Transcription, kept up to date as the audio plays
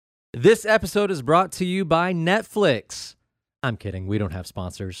This episode is brought to you by Netflix. I'm kidding. We don't have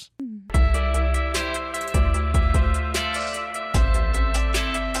sponsors.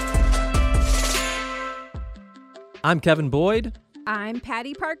 I'm Kevin Boyd. I'm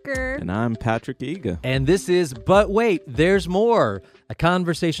Patty Parker. And I'm Patrick Eaga. And this is But Wait, There's More, a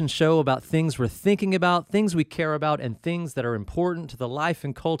conversation show about things we're thinking about, things we care about, and things that are important to the life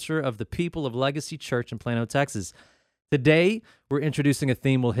and culture of the people of Legacy Church in Plano, Texas. Today, we're introducing a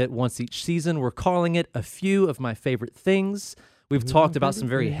theme we'll hit once each season. We're calling it A Few of My Favorite Things. We've talked about some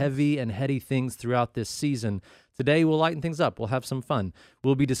very heavy and heady things throughout this season. Today, we'll lighten things up. We'll have some fun.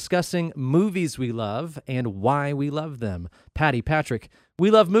 We'll be discussing movies we love and why we love them. Patty, Patrick, we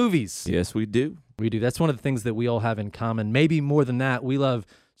love movies. Yes, we do. We do. That's one of the things that we all have in common. Maybe more than that, we love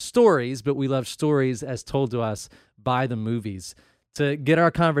stories, but we love stories as told to us by the movies. To get our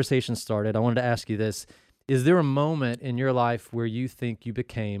conversation started, I wanted to ask you this. Is there a moment in your life where you think you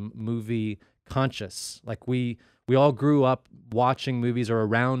became movie conscious? Like we all grew up watching movies or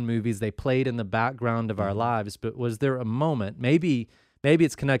around movies. They played in the background of our lives, but was there a moment, maybe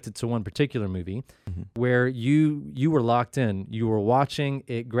it's connected to one particular movie, where you were locked in, you were watching,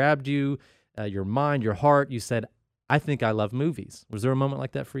 it grabbed you, your mind, your heart, you said, I think I love movies. Was there a moment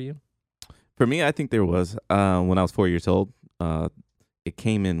like that for you? For me, I think there was. When I was 4 years old, it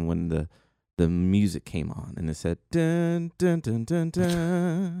came in when the music came on, and it said, dun, dun, dun, dun,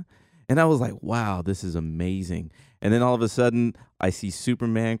 dun. And I was like, wow, this is amazing. And then all of a sudden, I see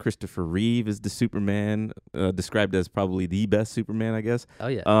Superman. Christopher Reeve is the Superman, described as probably the best Superman, I guess. Oh,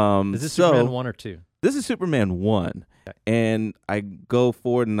 yeah. Is this Superman 1 or 2? This is Superman 1. Okay. And I go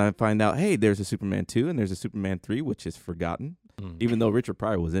forward and I find out, hey, there's a Superman 2 and there's a Superman 3, which is forgotten. Even though Richard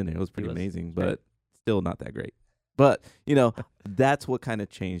Pryor was in it. It was pretty amazing, but still not that great. But, that's what kind of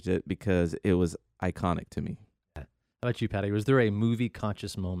changed it because it was iconic to me. How about you, Patty? Was there a movie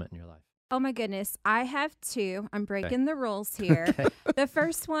conscious moment in your life? Oh my goodness, I have two. I'm breaking the rules here. The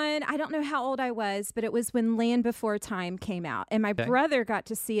first one, I don't know how old I was, but it was when Land Before Time came out. And my brother got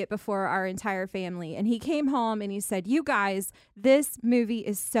to see it before our entire family. And he came home and he said, you guys, this movie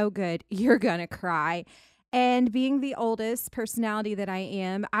is so good. You're going to cry. And being the oldest personality that I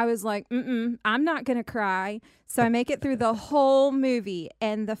am, I was like, I'm not going to cry. So I make it through the whole movie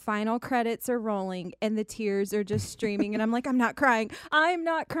and the final credits are rolling and the tears are just streaming. And I'm like, I'm not crying. I'm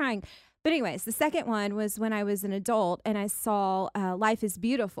not crying. But anyways, the second one was when I was an adult and I saw Life is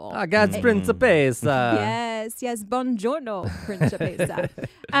Beautiful. God's Principessa. Yes. Buongiorno, Principessa.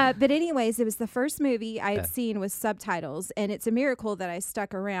 But anyways, it was the first movie I had seen with subtitles, and it's a miracle that I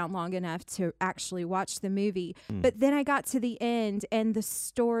stuck around long enough to actually watch the movie. But then I got to the end, and the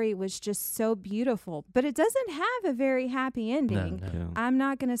story was just so beautiful. But it doesn't have a very happy ending. No. I'm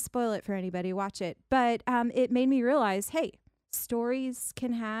not going to spoil it for anybody. Watch it. But it made me realize, hey, stories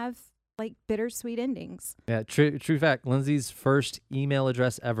can have like bittersweet endings. Yeah, true fact. Lindsay's first email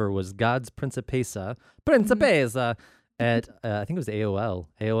address ever was God's Principessa at I think it was AOL.com.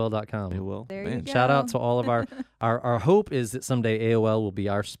 AOL. There you go. Shout out to all of our hope is that someday AOL will be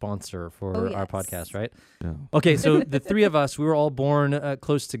our sponsor for our podcast, right? Yeah. Okay, so the three of us, we were all born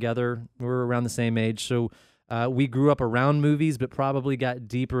close together. We were around the same age, so we grew up around movies, but probably got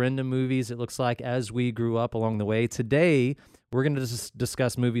deeper into movies, it looks like, as we grew up along the way. Today, we're going to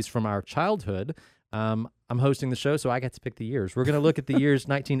discuss movies from our childhood. I'm hosting the show, so I get to pick the years. We're going to look at the years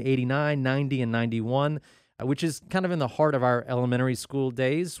 1989, 90, and 91, which is kind of in the heart of our elementary school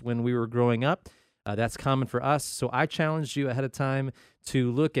days when we were growing up. That's common for us. So I challenged you ahead of time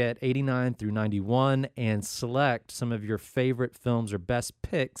to look at 89 through 91 and select some of your favorite films or best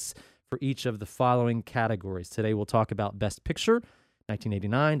picks for each of the following categories. Today we'll talk about Best Picture,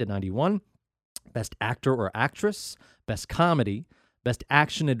 1989 to 91, Best Actor or Actress, Best Comedy, Best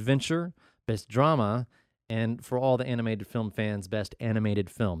Action Adventure, Best Drama, and for all the animated film fans, Best Animated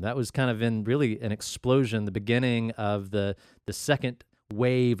Film. That was kind of in really an explosion, the beginning of the second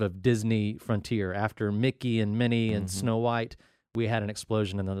wave of Disney frontier. After Mickey and Minnie and Snow White, we had an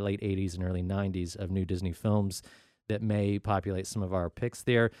explosion in the late 80s and early 90s of new Disney films that may populate some of our picks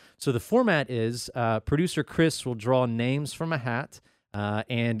there. So the format is producer Chris will draw names from a hat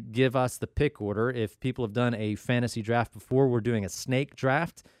and give us the pick order. If people have done a fantasy draft before, we're doing a snake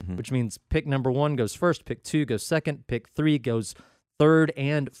draft, which means pick number 1 goes first, pick 2 goes second, pick 3 goes third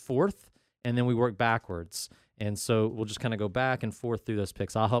and fourth, and then we work backwards. And so we'll just kind of go back and forth through those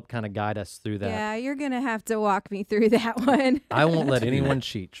picks. I'll help kind of guide us through that. Yeah, you're going to have to walk me through that one. I won't let anyone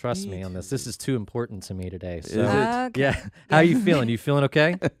cheat. Trust me on this. This is too important to me today. So, Okay. yeah. How are you feeling? You feeling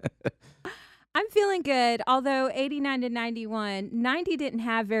okay? I'm feeling good. Although 89 to 91, 90 didn't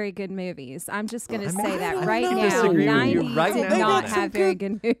have very good movies. I'm just going to say that right now. 90 right did now. not have very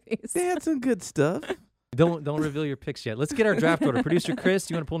good movies. They had some good stuff. Don't reveal your picks yet. Let's get our draft order. Producer Chris,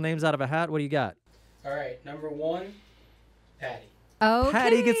 you want to pull names out of a hat? What do you got? All right, number 1, Patty. Okay.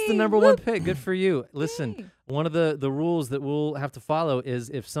 Patty gets the number 1 pick. Good for you. Listen, one of the rules that we'll have to follow is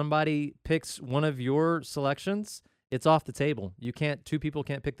if somebody picks one of your selections, it's off the table. Two people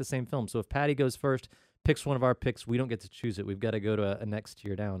can't pick the same film. So if Patty goes first, picks one of our picks, we don't get to choose it. We've got to go to a next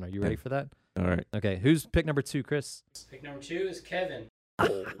tier down. Are you ready for that? All right. Okay. Who's pick number 2, Chris? Pick number 2 is Kevin.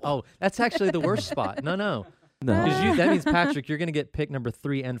 Oh, that's actually the worst spot. No. No. Because that means, Patrick, you're going to get pick number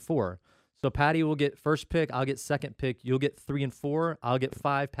 3 and 4. So Patty will get first pick. I'll get second pick. You'll get 3 and 4. I'll get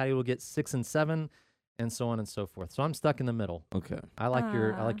 5. Patty will get 6 and 7, and so on and so forth. So I'm stuck in the middle. Okay. I like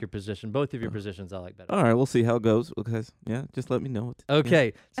your position. Both of your positions I like better. All right, we'll see how it goes. Because just let me know.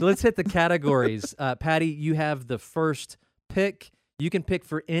 Okay, so let's hit the categories. Patty, you have the first pick. You can pick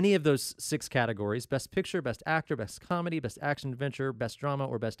for any of those 6 categories: Best Picture, Best Actor, Best Comedy, Best Action Adventure, Best Drama,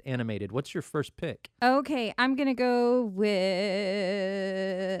 or Best Animated. What's your first pick? Okay, I'm going to go with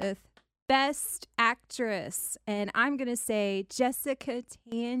Best Actress, and I'm going to say Jessica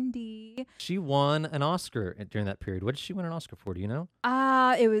Tandy. She won an Oscar during that period. What did she win an Oscar for? Do you know?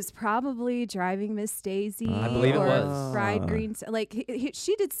 It was probably Driving Miss Daisy. I believe it or was. Fried Green.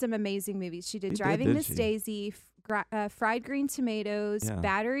 She did some amazing movies. She did Driving Miss Daisy, Fried Green Tomatoes,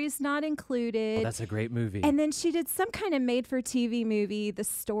 Batteries Not Included. Oh, that's a great movie. And then she did some kind of made-for-TV movie, The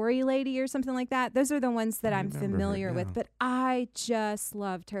Story Lady or something like that. Those are the ones that I'm familiar with. But I just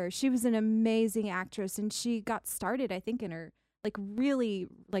loved her. She was an amazing actress, and she got started, I think, in her really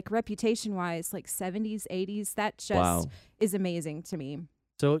reputation-wise, 70s, 80s. That just is amazing to me.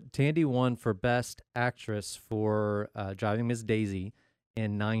 So Tandy won for Best Actress for Driving Miss Daisy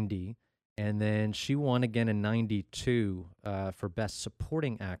in 90. And then she won again in 92 for Best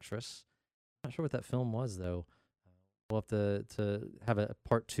Supporting Actress. Not sure what that film was, though. We'll have to have a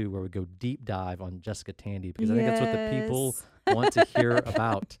part 2 where we go deep dive on Jessica Tandy, because I think that's what the people want to hear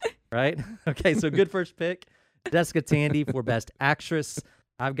about, right? Okay, so good first pick. Jessica Tandy for Best Actress.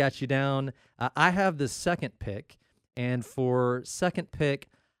 I've got you down. I have the second pick. And for second pick,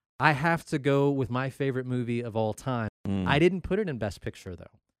 I have to go with my favorite movie of all time. I didn't put it in Best Picture,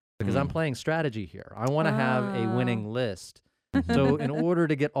 though, because I'm playing strategy here. I want to have a winning list. So in order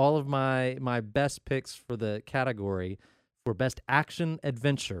to get all of my best picks for the category for Best Action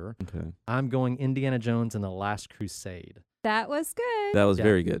Adventure, I'm going Indiana Jones and the Last Crusade. That was good. That was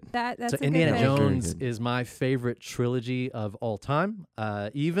very good. That's so a Indiana good pick. Jones is my favorite trilogy of all time.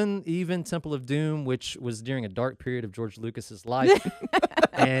 Even Temple of Doom, which was during a dark period of George Lucas's life,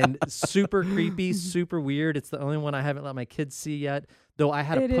 and super creepy, super weird. It's the only one I haven't let my kids see yet. Though I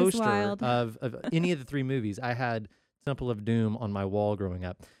had a poster of any of the 3 movies. I had Temple of Doom on my wall growing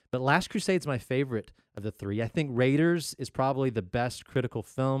up. But Last Crusade's my favorite of the 3. I think Raiders is probably the best critical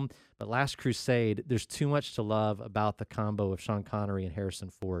film, but Last Crusade, there's too much to love about the combo of Sean Connery and Harrison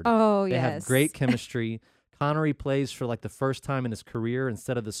Ford. Oh, They have great chemistry. Connery plays for the first time in his career,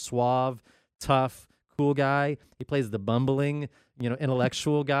 instead of the suave, tough, cool guy, he plays the bumbling,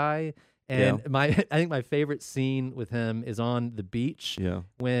 intellectual guy. And I think my favorite scene with him is on the beach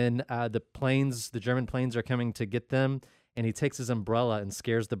when the German planes are coming to get them, and he takes his umbrella and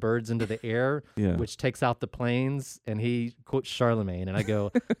scares the birds into the air, which takes out the planes, and he quotes Charlemagne, and I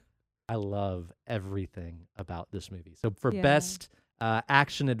go, I love everything about this movie. So for Best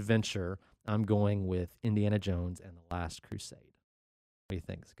Action Adventure, I'm going with Indiana Jones and the Last Crusade. What do you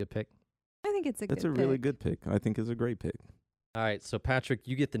think? It's a good pick? I think it's a good pick. That's a really good pick. I think it's a great pick. All right, so Patrick,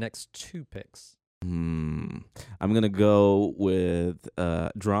 you get the next 2 picks. I'm going to go with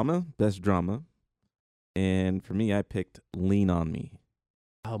drama, Best Drama. And for me, I picked Lean On Me.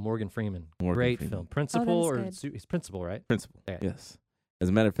 Oh, Morgan Freeman. Morgan Great Freeman. film. Principal he's Principal, right? Principal, Yeah. yes. As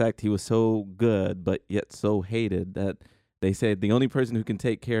a matter of fact, he was so good, but yet so hated that they said the only person who can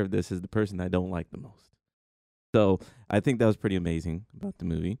take care of this is the person I don't like the most. So I think that was pretty amazing about the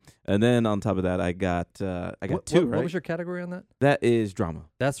movie. And then on top of that, I got 2, right? What was your category on that? That is drama.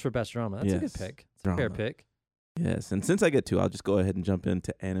 That's for Best Drama. That's a good Yes. pick. It's Drama. a fair pick. Yes, and since I get 2, I'll just go ahead and jump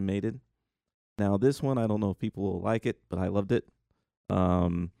into animated. Now, this one, I don't know if people will like it, but I loved it,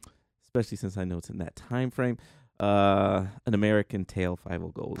 especially since I know it's in that time frame. An American Tail,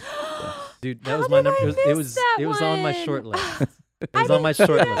 5 Gold. Yes. Dude, that was my number. It was on my short list. It was on my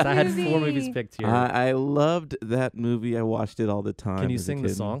short list. I had 4 movies picked here. I loved that movie. I watched it all the time. Can you as a sing the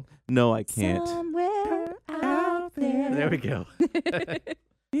kid. song? No, I can't. Somewhere out there. There we go.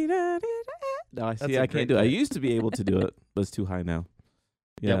 No, I That's a can't great do it. I pick. used to be able to do it, but it's too high now.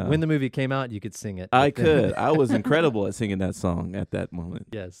 Yeah. When the movie came out, you could sing it. I but then- could. I was incredible at singing that song at that moment.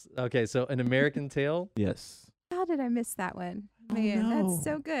 Yes. Okay. So An American Tail. Yes. How did I miss that one? Oh, Man, no. that's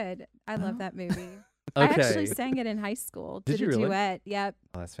so good. I love Oh. that movie. Okay. I actually sang it in high school. Did you a really? duet. Yep.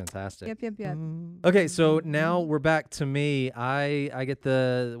 Oh, that's fantastic. Yep. Okay, so now we're back to me. I get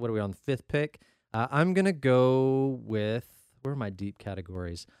the, what are we on, the fifth pick? I'm going to go with, where are my deep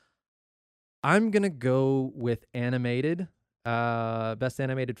categories? I'm going to go with animated, best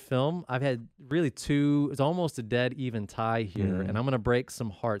animated film. I've had really two, it's almost a dead even tie here, and I'm going to break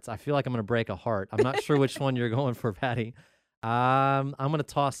some hearts. I feel like I'm going to break a heart. I'm not sure which one you're going for, Patty. I'm going to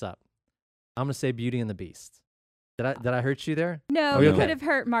toss up. I'm going to say Beauty and the Beast. Did I hurt you there? No, Oh, you okay. could have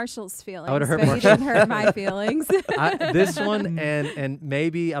hurt Marshall's feelings. would've hurt but you Marshall. didn't hurt my feelings. This one and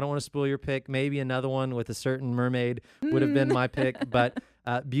maybe, I don't want to spoil your pick, maybe another one with a certain mermaid would have been my pick. But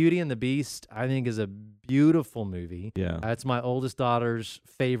Beauty and the Beast, I think, is a beautiful movie. Yeah. It's my oldest daughter's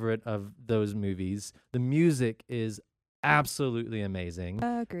favorite of those movies. The music is absolutely amazing.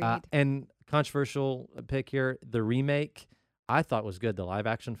 Agreed. And controversial pick here, the remake, I thought was good. The live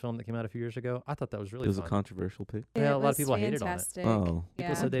action film that came out a few years ago, I thought that was really It was a fun. controversial pick. Yeah, a lot of was people hated on it. fantastic. Oh. People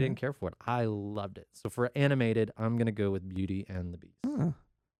Yeah. said they didn't care for it. I loved it. So for animated, I'm going to go with Beauty and the Beast. Huh.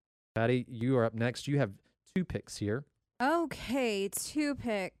 Patty, you are up next. You have two picks here. Okay, two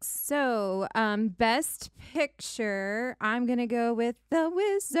picks. So, best picture, I'm going to go with The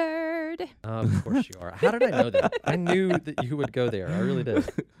Wizard. Of course you are. How did I know that? I knew that you would go there. I really did.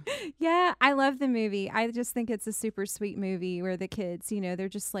 Yeah, I love the movie. I just think it's a super sweet movie where the kids, they're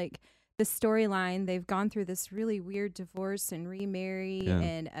just like the storyline. They've gone through this really weird divorce and remarry, Yeah.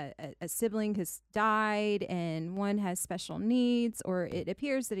 and a sibling has died, and one has special needs, or it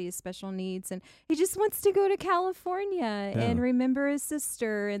appears that he has special needs, and he just wants to go to California and remember his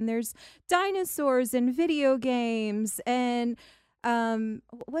sister. And there's dinosaurs and video games and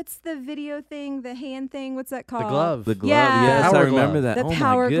what's the video thing, the hand thing? What's that called? The glove. The glove. Yeah. Yes, Power I remember glove. that. The Oh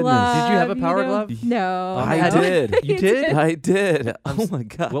power my goodness. glove. Did you have a power glove? No. I did. You did? I did. I'm Oh s- my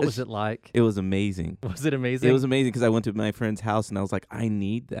god. What was it like? It was amazing. Was it amazing? It was amazing because I went to my friend's house and I was like, I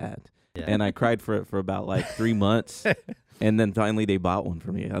need that. Yeah. And I cried for it for about like 3 months. And then finally they bought one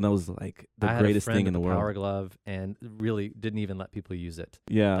for me. And that was like the I had a greatest friend thing in with the a world. Power glove, and really didn't even let people use it.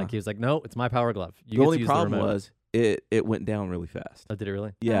 Yeah. Like he was like, "No, it's my power glove." You The get to only use problem remote." was it went down really fast. Oh, did it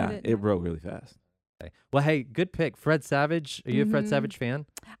really? Yeah, didn't it know. broke really fast. Okay. Well, hey, good pick, Fred Savage. Are you a Fred Mhm. Savage fan?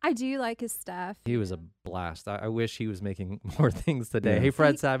 I do like his stuff. He was a blast. I wish he was making more things today. Yeah. Hey,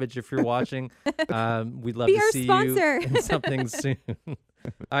 Fred Savage, if you're watching, we'd love Be to our see sponsor. you in something soon. All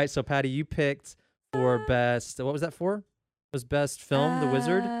right, so Patty, you picked for best. What was that for? Was best film, The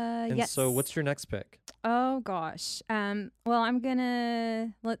Wizard. And Yes. so, what's your next pick? Oh gosh. Well, I'm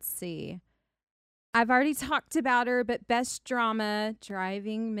gonna let's see. I've already talked about her, but best drama,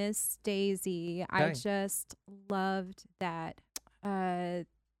 Driving Miss Daisy. I Okay. just loved that.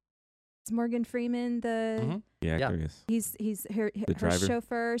 It's Morgan Freeman, the Mhm. The Yeah. actor, yes. he's her driver.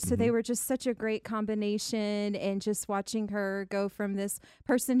 chauffeur. So they Mhm. were just such a great combination, and just watching her go from this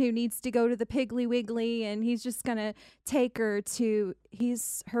person who needs to go to the Piggly Wiggly, and he's just gonna take her to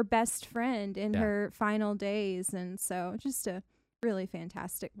he's her best friend in Yeah. her final days. And so just a really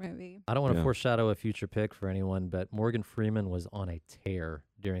fantastic movie. I don't want to Yeah. foreshadow a future pick for anyone, but Morgan Freeman was on a tear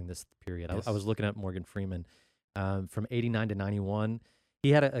during this period. Yes. I was looking at Morgan Freeman from 89 to 91. He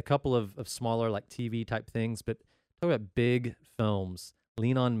had a couple of smaller, like TV type things, but talk about big films.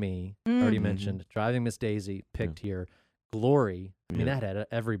 Lean on Me, already Mhm. mentioned. Driving Miss Daisy, picked here. Glory, I mean, Yeah. that had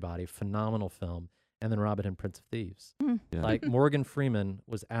everybody. Phenomenal film. And then Robin Hood, Prince of Thieves. Yeah. Like, Morgan Freeman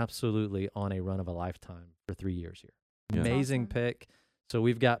was absolutely on a run of a lifetime for 3 years here. Yeah. Amazing Awesome. pick. So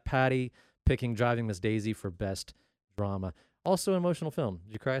we've got Patty picking Driving Miss Daisy for best drama. Also, emotional film.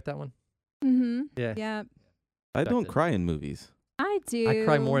 Did you cry at that one? Mm-hmm. Yeah. Yeah, I don't expected. cry in movies. I do. I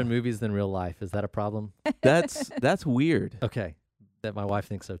cry more in movies than real life. Is that a problem? That's weird. Okay. That my wife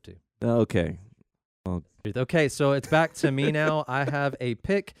thinks so too. Okay. Okay, so it's back to me now. I have a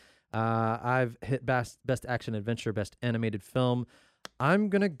pick. I've hit best action adventure, best animated film. I'm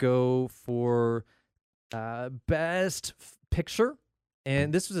gonna go for best picture,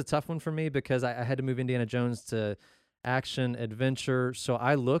 and this was a tough one for me because I had to move Indiana Jones to action adventure. So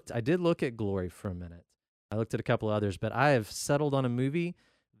I did look at Glory for a minute. I looked at a couple others, but I have settled on a movie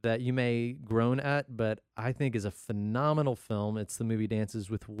that you may groan at, but I think is a phenomenal film. It's the movie Dances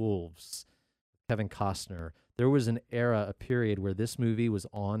with Wolves. Kevin Costner. There was an era, a period where this movie was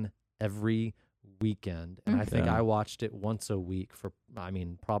on every weekend. And I think Yeah. I watched it once a week for,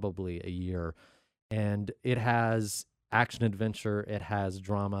 probably a year. And it has action adventure. It has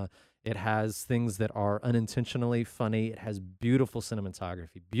drama. It has things that are unintentionally funny. It has beautiful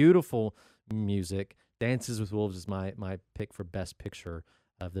cinematography, beautiful music. Dances with Wolves is my pick for Best Picture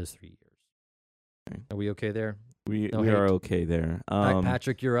of those 3 years. Okay. Are we okay there? We No are hate. okay there. All right,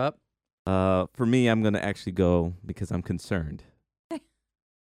 Patrick, you're up. For me, I'm going to actually go because I'm concerned.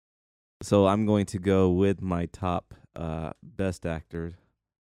 So I'm going to go with my top best actor.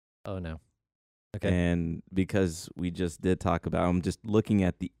 Oh, no. Okay. And because we just did talk about, I'm just looking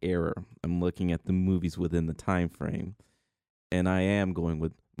at the era. I'm looking at the movies within the time frame. And I am going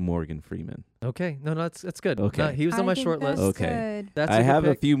with Morgan Freeman. Okay. No, that's good. Okay. No, he was on my think short that's list. Okay. good. That's I good have a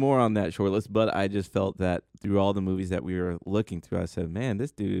pick. few more on that short list, but I just felt that through all the movies that we were looking through, I said, man,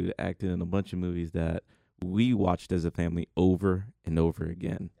 this dude acted in a bunch of movies that we watched as a family over and over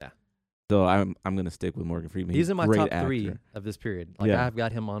again. Yeah. So I'm going to stick with Morgan Freeman. He's in my a great top actor. 3 of this period. Like, Yeah. I've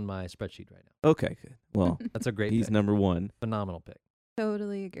got him on my spreadsheet right now. Okay, good. Well, That's a great he's pick. number one. Phenomenal pick.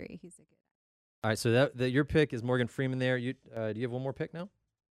 Totally agree. He's a good. All right, so that your pick is Morgan Freeman there. You do you have one more pick now?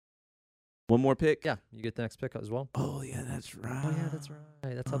 One more pick? Yeah, you get the next pick as well. Oh, yeah, that's right. Oh yeah, that's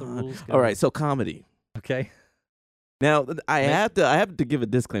right. That's how the rules go. All right, so comedy. Okay. Now, I Make- have to give a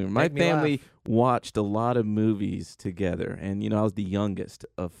disclaimer. My Make me family laugh. watched a lot of movies together, and I was the youngest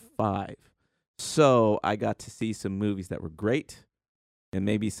of 5. So I got to see some movies that were great, and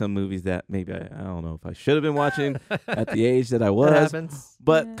maybe some movies that maybe I don't know if I should have been watching at the age that I That was. happens.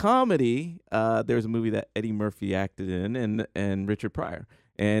 But Yeah. comedy, there's a movie that Eddie Murphy acted in and Richard Pryor,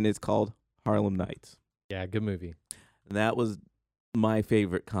 and it's called Harlem Nights. Yeah, good movie. And that was my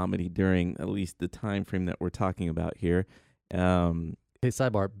favorite comedy during at least the time frame that we're talking about here. Hey,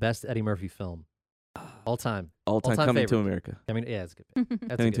 sidebar, best Eddie Murphy film. All time. All-time All-time Coming to favorite. America. I mean, yeah, it's a good pick.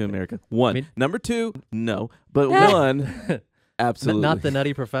 That's a Coming good to pick. America. 1. I mean- Number 2, no. But Yeah. 1, absolutely. Not the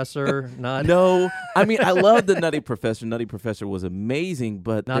Nutty Professor. Not No. I mean, I love the Nutty Professor. Nutty Professor was amazing,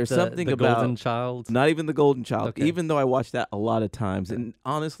 but not there's the, something the about Golden Child. not even the Golden Child. Okay. Even though I watched that a lot of times, and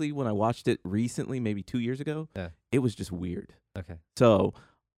honestly, when I watched it recently, maybe 2 years ago, Yeah. it was just weird. Okay. So,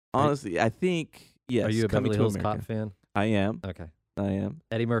 honestly, I think yes. Are you a Coming Beverly to Hills America. Cop fan? I am. Okay. I am.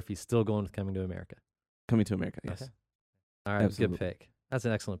 Eddie Murphy still going with Coming to America. Coming to America. Yes. Okay. All right, Absolutely. good pick. That's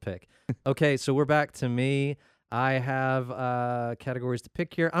an excellent pick. Okay, so we're back to me. I have categories to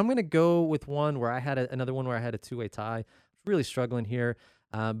pick here. I'm going to go with one where I had another one where I had a two-way tie. I'm really struggling here.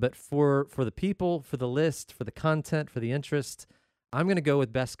 But for the people, for the list, for the content, for the interest, I'm going to go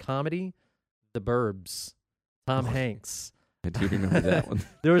with Best Comedy, The Burbs, Tom Hanks. I do remember that one.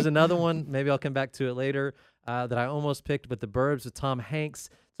 There was another one, maybe I'll come back to it later, that I almost picked, but The Burbs with Tom Hanks.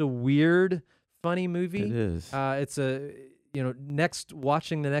 It's a weird, funny movie. It is. It's a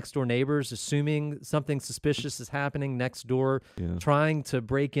watching the next door neighbors, assuming something suspicious is happening next door, Yeah. trying to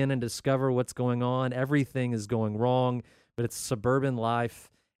break in and discover what's going on. Everything is going wrong, but it's suburban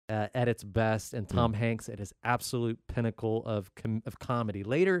life at its best, and Tom Hanks at his absolute pinnacle of comedy.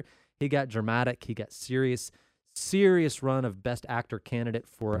 Later, he got dramatic. He got serious run of Best Actor candidate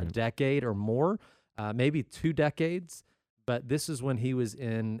for a decade or more, maybe 2 decades. But this is when he was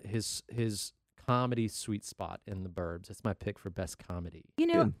in his comedy sweet spot in The Burbs. It's my pick for Best Comedy.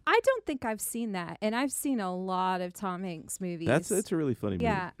 Good. I don't think I've seen that, and I've seen a lot of Tom Hanks movies. It's a really funny movie.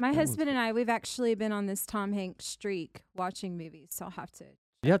 yeah. My That one's husband and I, we've actually been on this Tom Hanks streak watching movies, so I'll have to.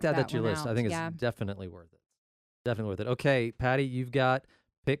 You have to add that that to your one list. I out, think yeah. it's definitely worth it. Definitely worth it. Okay, Patty, you've got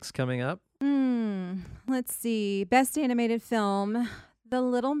picks coming up. Let's see. Best animated film, The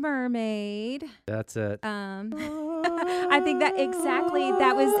Little Mermaid. That's it. I think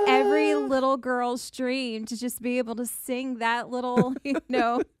that was every little girl's dream, to just be able to sing that little,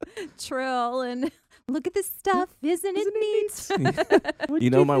 trill and look at this stuff, isn't it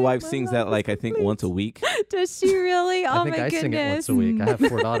neat? My wife sings that I think once a week. Does she really? Oh I think my I goodness. sing it once a week. I have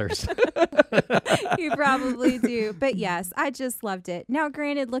 4 daughters. You probably do. But yes, I just loved it. Now,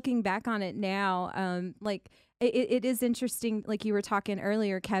 granted, looking back on it now, it is interesting, like you were talking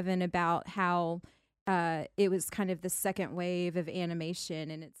earlier, Kevin, about how it was kind of the second wave of animation.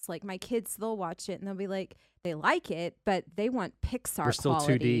 And it's like my kids, they'll watch it and they'll be like, they like it, but they want Pixar We're still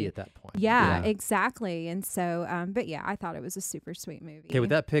quality. 2D at that point. Yeah, exactly. And so, but yeah, I thought it was a super sweet movie. Okay,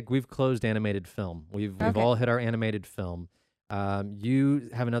 with that pick, we've closed animated film. We've Okay. all hit our animated film. You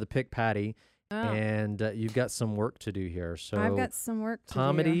have another pick, Patty, Oh, and you've got some work to do here. So I've got some work to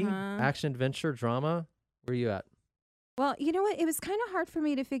comedy, do. Huh? action, adventure, drama. Where are you at? Well, you know what? It was kind of hard for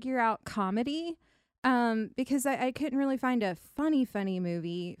me to figure out comedy. Because I couldn't really find a funny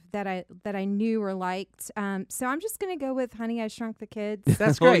movie that I knew or liked. So I'm just gonna go with Honey, I Shrunk the Kids.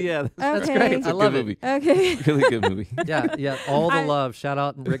 That's Oh, great. yeah, That's Okay. great. It's I a love good it. movie. Okay. Really good movie. Yeah. All the I- love. Shout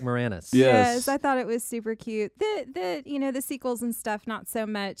out Rick Moranis. Yes. I thought it was super cute. The sequels and stuff, not so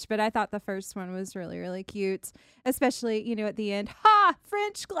much, but I thought the first one was really, really cute. Especially, at the end. Ha!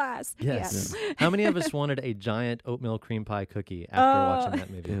 French glass. Yes. Yeah. How many of us wanted a giant oatmeal cream pie cookie after watching that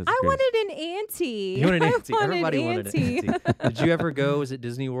movie? It was I great. wanted an auntie. You wanted an I auntie. Everybody wanted an auntie. auntie. Did you ever go? Was it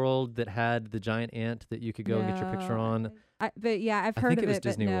Disney World that had the giant ant that you could go and get your picture No, on? But yeah, I've I heard think of it was it,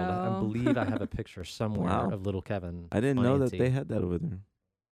 Disney but World. I no. believe I have a picture somewhere Wow. of little Kevin. I didn't on know that auntie. they had that over there.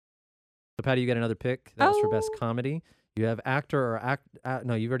 So Patty, you got another pick. That was for best Oh. comedy. You have actor or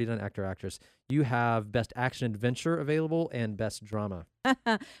no, you've already done actor actress. You have best action adventure available and best drama.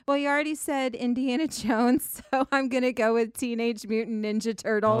 Well, you already said Indiana Jones, so I'm gonna go with Teenage Mutant Ninja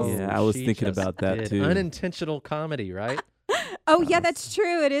Turtles. Yeah, I was she thinking just about that did too. Unintentional comedy, right? Oh, yeah, that's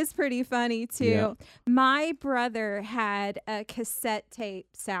true. It is pretty funny, too. Yeah. My brother had a cassette tape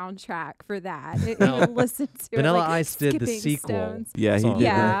soundtrack for that. He Now, would listen to it, Vanilla like Ice did the Skipping sequel. Stones. Yeah, he song did.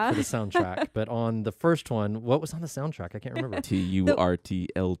 Yeah. for the soundtrack. But on the first one, what was on the soundtrack? I can't remember.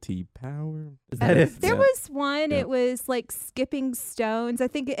 TURTLT power. Is that it? There Yeah. was one, Yeah. it was like Skipping Stones. I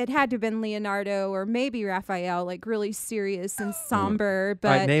think it had to have been Leonardo or maybe Raphael, like really serious and somber. But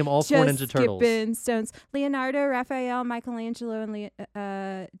All right, name all four just Ninja Turtles. Skipping Stones. Leonardo, Raphael, Michelangelo,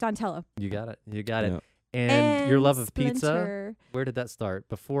 and Donatello. You got it. You got it. Yeah. And your love of pizza, Splinter. where did that start?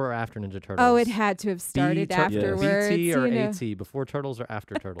 Before or after Ninja Turtles? Oh, it had to have started B tur- afterwards. BT or you know. AT? Before Turtles or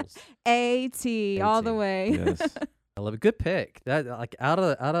after Turtles? AT all the AT. way. Yes. I love it. Good pick. That like out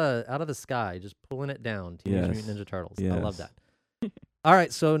of the sky, just pulling it down. Teenage Yes. Mutant Ninja Turtles. I love Yes. that. All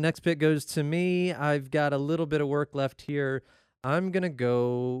right, so next pick goes to me. I've got a little bit of work left here. I'm gonna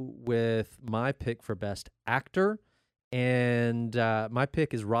go with my pick for best actor, and my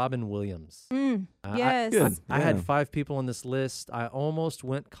pick is Robin Williams. Yes. Good. I had Yeah. 5 people on this list. I almost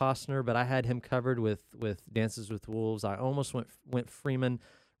went Costner, but I had him covered with Dances with Wolves. I almost went Freeman.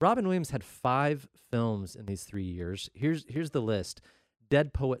 Robin Williams had 5 films in these 3 years. Here's the list: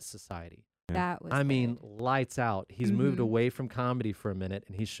 Dead Poets Society. That was I mean, good. lights out. He's moved Mhm. away from comedy for a minute,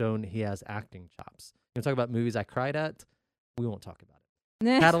 and he's shown he has acting chops. You want to talk about movies I cried at? We won't talk about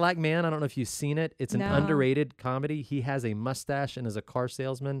it. Cadillac Man, I don't know if you've seen it. It's an No. underrated comedy. He has a mustache and is a car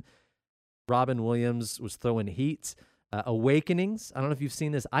salesman. Robin Williams was throwing heat. Awakenings, I don't know if you've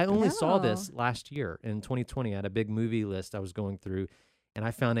seen this. I only saw this last year in 2020. I had a big movie list I was going through, and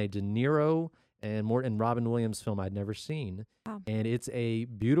I found a De Niro and Robin Williams film I'd never seen. Wow. And it's a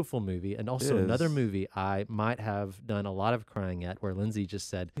beautiful movie. And also It another is. movie I might have done a lot of crying at, where Lindsay just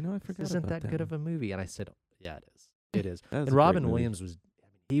said, You know, I forgot "This isn't about that good of a movie." And I said, "Yeah, it is. It is." That was And a great Robin movie. Williams was,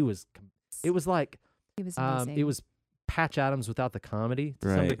 it was like, He was amazing. it was Patch Adams without the comedy to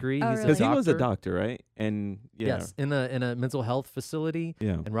some Right. degree. Oh, He's really? Because he was a doctor. doctor, right? And yeah, Yes, in a mental health facility.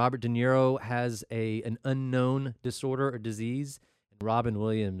 yeah. And Robert De Niro has an unknown disorder or disease. And Robin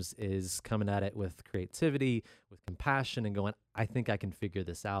Williams is coming at it with creativity, with compassion, and going, I think I can figure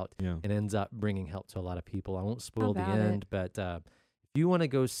this out. Yeah. And ends up bringing help to a lot of people. I won't spoil the about it? end, but if you want to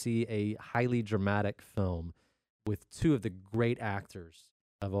go see a highly dramatic film with 2 of the great actors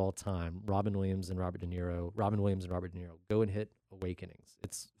of all time, Robin Williams and Robert De Niro, go and hit Awakenings.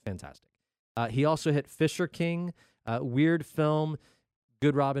 It's fantastic. He also hit Fisher King, weird film,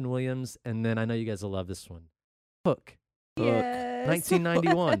 good Robin Williams, and then I know you guys will love this one, Hook, Yes.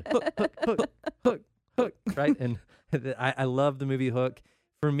 1991. Hook, right? And I love the movie Hook.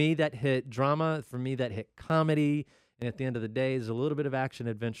 For me, that hit drama. For me, that hit comedy. And at the end of the day, there's a little bit of action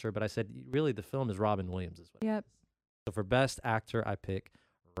adventure. But I said, really, the film is Robin Williams. Yep. So for best actor, I pick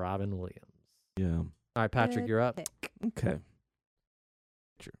Robin Williams. Yeah. All right, Patrick, Good you're up. pick. Okay.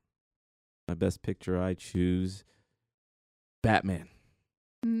 My best picture, I choose Batman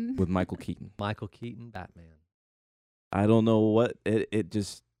Mm. with Michael Keaton. Michael Keaton, Batman. I don't know what it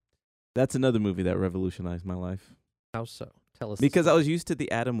just. That's another movie that revolutionized my life How so? Tell us. because I was used to the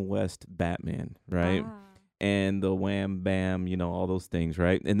Adam West Batman, right? Ah. And the wham bam, all those things,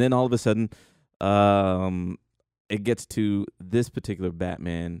 right? And then all of a sudden, it gets to this particular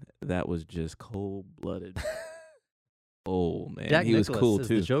Batman that was just cold blooded. Oh man, Jack he was Nicklaus cool is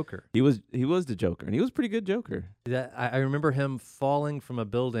too. the Joker. He was the Joker, and he was a pretty good Joker. I remember him falling from a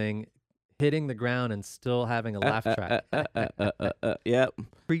building, hitting the ground, and still having a laugh track. Yep,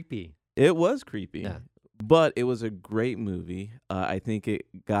 Creepy. it was creepy. Yeah. But it was a great movie. I think it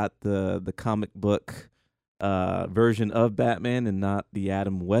got the comic book version of Batman and not the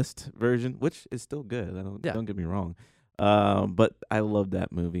Adam West version, which is still good. Don't get me wrong. But I love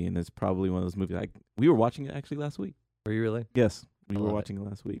that movie, and it's probably one of those movies. We were watching it actually last week. Were you really? Yes, we I were love watching it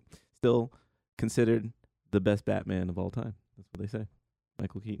last week. Still considered the best Batman of all time. That's what they say.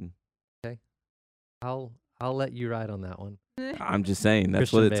 Michael Keaton. I'll let you ride on that one. I'm just saying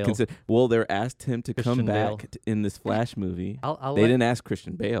that's Christian what it's Bale. considered. Well, they're asked him to Christian come Bale. back in this Flash movie. I'll They let, didn't ask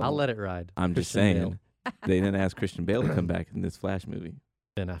Christian Bale. I'll let it ride. I'm just Christian saying Bale. they didn't ask Christian Bale to come back in this Flash movie.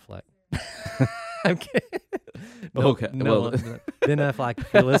 Ben Affleck. I'm kidding. Okay, No, well- Ben Affleck,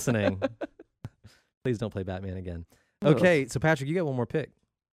 if you're listening, please don't play Batman again. Okay, so Patrick, you got one more pick.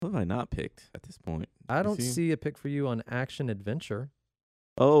 What have I not picked at this point? I You don't see a pick for you on action adventure.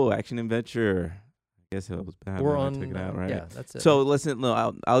 Oh, action adventure. I guess it was Batman. Or I on took it out, right? Yeah, that's it. So listen,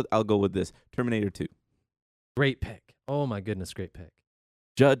 no, I'll go with this. Terminator 2. great pick. Oh my goodness, great pick.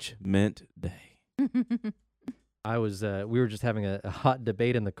 Judgment Day. I was we were just having a hot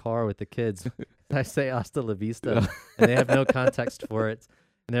debate in the car with the kids. I say hasta la vista and they have no context for it.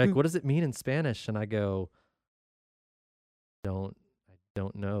 And they're like, "What does it mean in Spanish?" And I go, I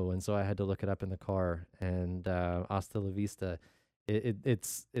don't know. And so I had to look it up in the car, and hasta la vista,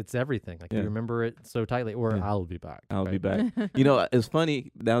 it's everything. Like Yeah. you remember it so tightly, or Yeah. I'll be back. I'll be right? back. You know, it's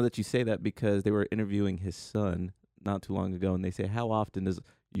funny now that you say that because they were interviewing his son not too long ago, and they say, "How often does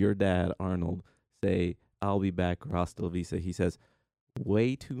your dad Arnold say I'll be back or hasta la vista?" He says,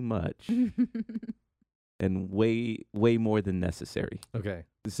 "Way too much and way more than necessary." Okay.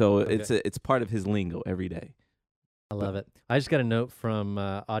 So Okay. it's part of his lingo every day. I love it. I just got a note from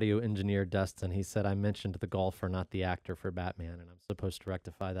audio engineer Dustin. He said I mentioned the golfer, not the actor for Batman, and I'm supposed to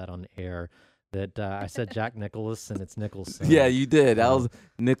rectify that on air. That I said Jack Nicklaus, and it's Nicholson. Yeah, you did. That was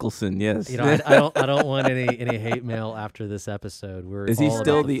Nicholson. Yes. You know, I don't want any hate mail after this episode. Is he all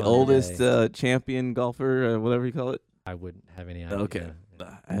still about the fun oldest today. champion golfer, whatever you call it? I wouldn't have any idea. Okay.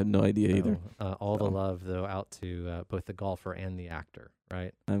 Yeah. I have no idea either. So, all the So. love though out to both the golfer and the actor.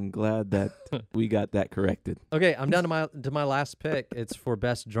 Right. I'm glad that we got that corrected. Okay, I'm down to my last pick. It's for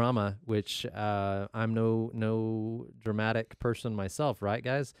best drama, which I'm no dramatic person myself, right,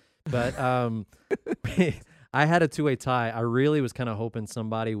 guys? But I had a two-way tie. I really was kind of hoping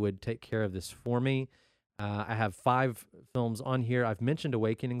somebody would take care of this for me. I have 5 films on here. I've mentioned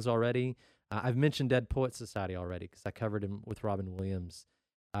Awakenings already. I've mentioned Dead Poets Society already because I covered him with Robin Williams.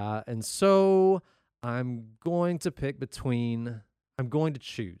 And so I'm going to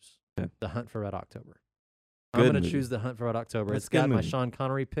choose Okay. The Hunt for Red October. Good I'm going to movie. choose The Hunt for Red October. That's It's a good got my movie. Sean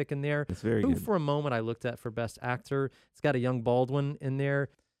Connery pick in there, It's very who good. for a moment I looked at for Best Actor. It's got a young Baldwin in there.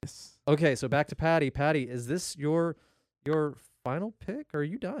 Yes. Okay, so back to Patty. Patty, is this your final pick, or are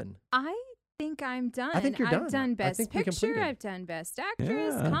you done? I think I'm done. I think you're done. I've done I Best think we Picture. completed. I've done Best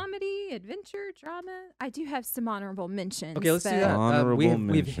Actress, Yeah. Comedy, Adventure, Drama. I do have some honorable mentions. Okay, let's do but- that. Honorable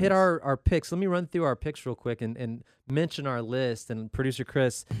We've hit mentions. our picks. Let me run through our picks real quick and mention our list. And Producer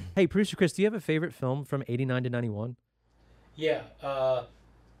Chris, hey, Producer Chris, do you have a favorite film from 89 to 91? Yeah,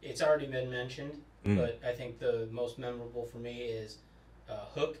 it's already been mentioned, Mm. but I think the most memorable for me is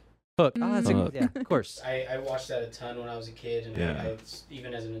Hook. Hook. Oh, that's Hook. yeah, of course. I watched that a ton when I was a kid, and Yeah.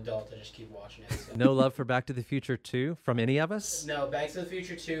 even as an adult, I just keep watching it. So. No love for Back to the Future 2 from any of us? No, Back to the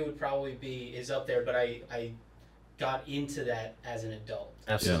Future 2 would probably is up there, but I got into that as an adult.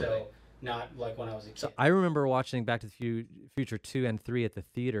 Absolutely. So not like when I was a kid. So I remember watching Back to the Future 2 and 3 at the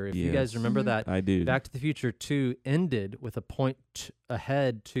theater. If you guys Yes. remember Mhm. that, I do. Back to the Future 2 ended with a point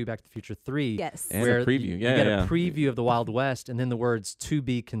ahead to Back to the Future 3. Yes. And a where preview. You Yeah, get yeah. a preview of the Wild West and then the words "to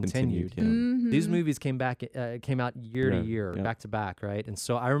be continued." Yeah. These Mhm. movies came out year to Yeah, year, yeah. back to back, right? And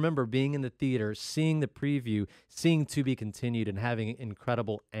so I remember being in the theater, seeing the preview, seeing "to be continued," and having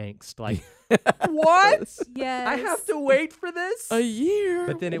incredible angst. Like, what? Yes. I have to wait for this? A year.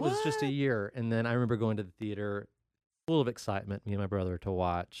 But then it was just a What? year, and then I remember going to the theater, full of excitement, me and my brother, to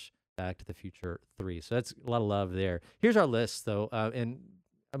watch Back to the Future 3. So that's a lot of love there. Here's our list, though, and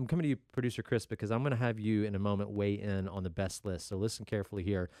I'm coming to you, Producer Chris, because I'm going to have you in a moment weigh in on the best list. So listen carefully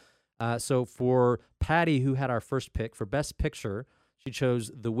here. So for Patty, who had our first pick for Best Picture, she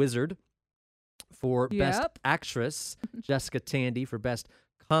chose The Wizard. For Best Yep. Actress, Jessica Tandy. For Best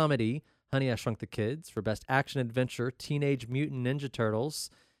Comedy, Honey, I Shrunk the Kids. For Best Action Adventure, Teenage Mutant Ninja Turtles.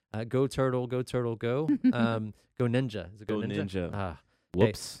 Go Turtle, Go Turtle, Go. Go Ninja. Is it Go, Go Ninja. Ah.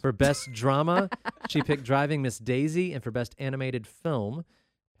 Whoops. For Best Drama, she picked Driving Miss Daisy. And for Best Animated Film,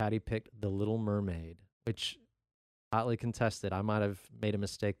 Patty picked The Little Mermaid, which hotly contested. I might have made a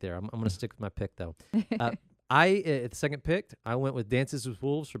mistake there. I'm going to stick with my pick, though. At the second pick, I went with Dances with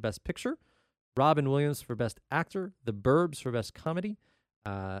Wolves for Best Picture, Robin Williams for Best Actor, The Burbs for Best Comedy,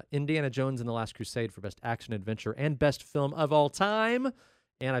 Indiana Jones and the Last Crusade for Best Action Adventure and Best Film of All Time.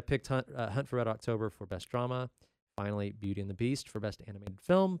 And I picked Hunt for Red October for Best Drama. finally Beauty and the Beast for Best Animated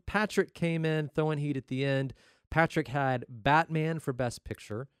Film. Patrick came in, throwing heat at the end. Patrick had Batman for Best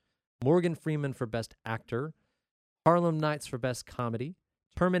Picture, Morgan Freeman for Best Actor, Harlem Nights for Best Comedy,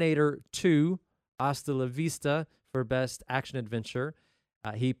 Terminator 2, Hasta la Vista for Best Action Adventure.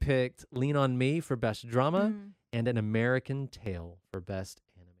 He picked Lean on Me for Best Drama and An American Tail for Best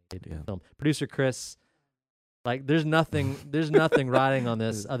Animated Film. Producer Chris, like there's nothing riding on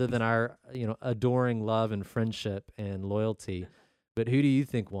this other than our adoring love and friendship and loyalty. But who do you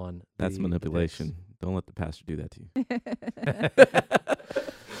think won? That's manipulation. Don't let the pastor do that to you.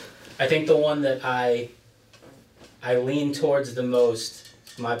 I think the one that I lean towards the most,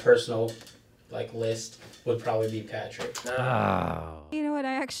 my personal list, would probably be Patrick. Oh. You know what?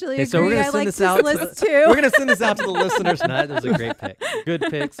 I actually agree. So we're gonna send this out list too. We're going to send this out to the listeners. No, that was a great pick. Good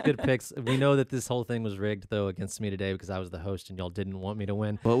picks. We know that this whole thing was rigged, though, against me today because I was the host and y'all didn't want me to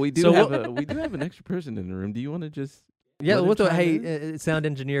win. Well, we do have an extra person in the room. Do you want to just... Yeah, hey, sound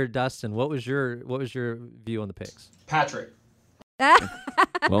engineer Dustin, what was your view on the picks? Patrick.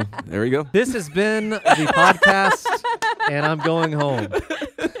 Well, there we go. This has been the podcast, and I'm going home.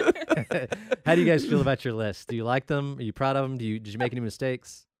 How do you guys feel about your list? Do you like them? Are you proud of them? Did you make any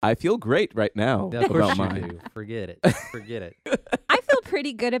mistakes? I feel great right now Yeah, of course about you mine. do. Forget it. I feel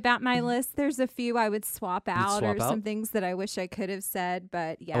pretty good about my list. There's a few I would swap out swap or out? some things that I wish I could have said,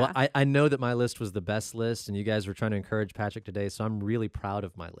 but yeah. Well, I know that my list was the best list, and you guys were trying to encourage Patrick today, so I'm really proud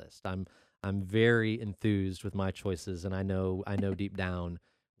of my list. I'm very enthused with my choices, and I know deep down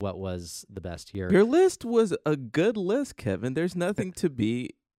what was the best here. Your list was a good list, Kevin. There's nothing to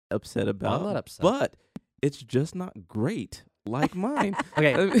be upset about. I'm not upset. But it's just not great like mine.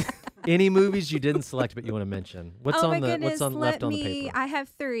 Okay. Any movies you didn't select but you want to mention? What's left on the paper? I have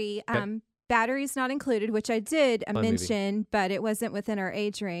 3. Okay. Batteries Not Included, which I did Fun mention, movie. but it wasn't within our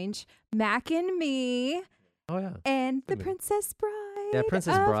age range. Mac and Me Oh yeah. and The movie. Princess Bride. Yeah,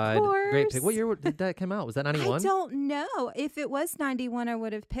 Princess of Bride. Great pick. What course. year did that come out? Was that I 91? don't know. If it was 91, I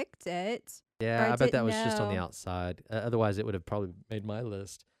would have picked it. Yeah, I I bet that didn't was just on the know. outside. Otherwise, it would have probably made my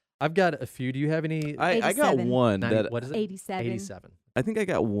list. I've got a few. Do you have any? I got 87. one 90 that what is it? 87. 87. I think I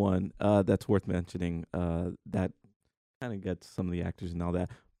got one that's worth mentioning. That kind of gets some of the actors and all that.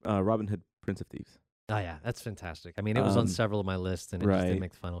 Robin Hood, Prince of Thieves. Oh yeah, that's fantastic. I mean, it was on several of my lists, and it just didn't right.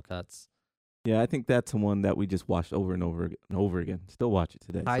 make the final cuts. Yeah, I think that's the one that we just watched over and over and over again. Still watch it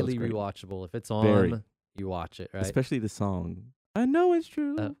today. so Highly it's great. rewatchable. If it's on, Very. you watch it, right? Especially the song. I know it's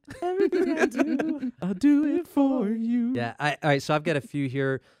true. Oh. Everything I do, I'll do it for you. Yeah. All right. So I've got a few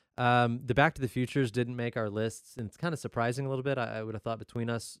here. The Back to the Futures didn't make our lists, and it's kind of surprising a little bit. I would have thought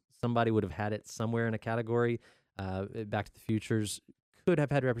between us, somebody would have had it somewhere in a category. Back to the Futures could have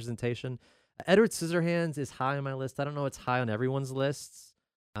had representation. Edward Scissorhands is high on my list. I don't know it's high on everyone's lists.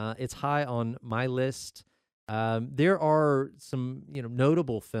 It's high on my list. There are some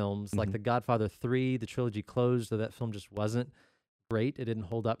notable films like Mhm. The Godfather 3, the trilogy closed, though that film just wasn't great. It didn't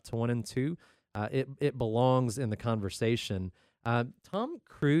hold up to 1 and 2. It belongs in the conversation. Tom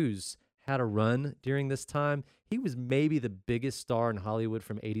Cruise had a run during this time. He was maybe the biggest star in Hollywood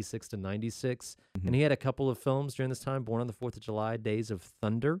from 86 to 96. Mhm. And he had a couple of films during this time, Born on the 4th of July, Days of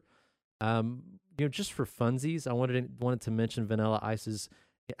Thunder. Just for funsies, I wanted to mention Vanilla Ice's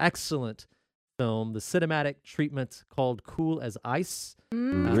excellent film, the cinematic treatment called Cool as Ice.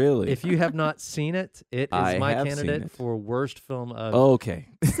 Really? If you have not seen it, it I is my have seen candidate it. for worst film of Okay.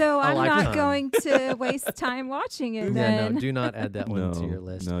 So I'm lifetime. not going to waste time watching it Yeah, then. no, do not add that one to your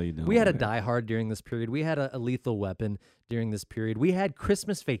list. No, you don't. We had a Die Hard during this period. We had a Lethal Weapon during this period. We had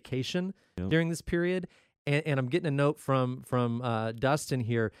Christmas Vacation Yep. during this period. And I'm getting a note from Dustin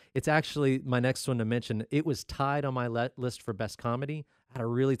here. It's actually my next one to mention. It was tied on my list for best comedy. I had a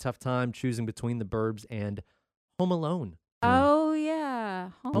really tough time choosing between The Burbs and Home Alone. Oh, yeah.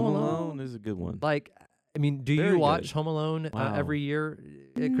 Home Alone. Alone is a good one. Like, I mean, do Very you watch good. Home Alone Wow. every year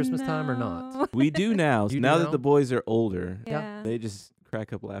at Christmas time or not? No. We do now. You do now now? that the boys are older, Yeah. they just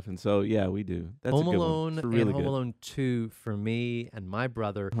crack up laughing. So yeah, we do. That's Home a good Alone one. It's and really Home good. Alone 2 for me and my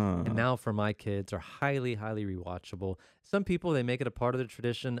brother, Huh. and now for my kids, are highly, highly rewatchable. Some people, they make it a part of the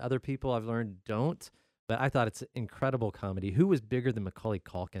tradition. Other people, I've learned, don't. But I thought it's an incredible comedy. Who was bigger than Macaulay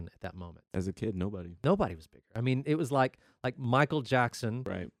Culkin at that moment? As a kid, nobody. Nobody was bigger. I mean, it was like Michael Jackson,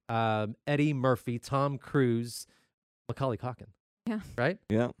 Right. Eddie Murphy, Tom Cruise, Macaulay Culkin. Yeah. Right?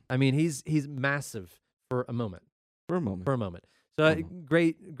 Yeah. I mean, he's massive for a moment. For a moment. So Mhm.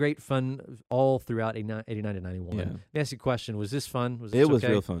 great fun all throughout 89 to 91. Yeah. Let me ask you a question. Was this fun? Was this It was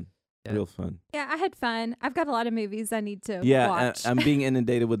okay? real fun. Yeah. Real fun. Yeah, I had fun. I've got a lot of movies I need to Yeah, watch. I'm being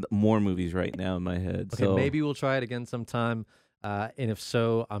inundated with more movies right now in my head. Okay, so maybe we'll try it again sometime. And if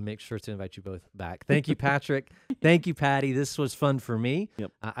so, I'll make sure to invite you both back. Thank you, Patrick. Thank you, Patty. This was fun for me.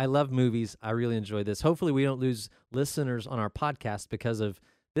 Yep. I love movies. I really enjoyed this. Hopefully we don't lose listeners on our podcast because of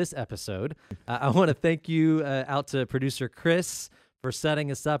this episode. I want to thank you out to producer Chris for setting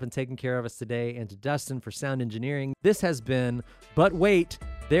us up and taking care of us today, and to Dustin for sound engineering. This has been But Wait,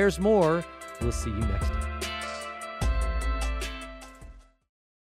 There's More. We'll see you next time.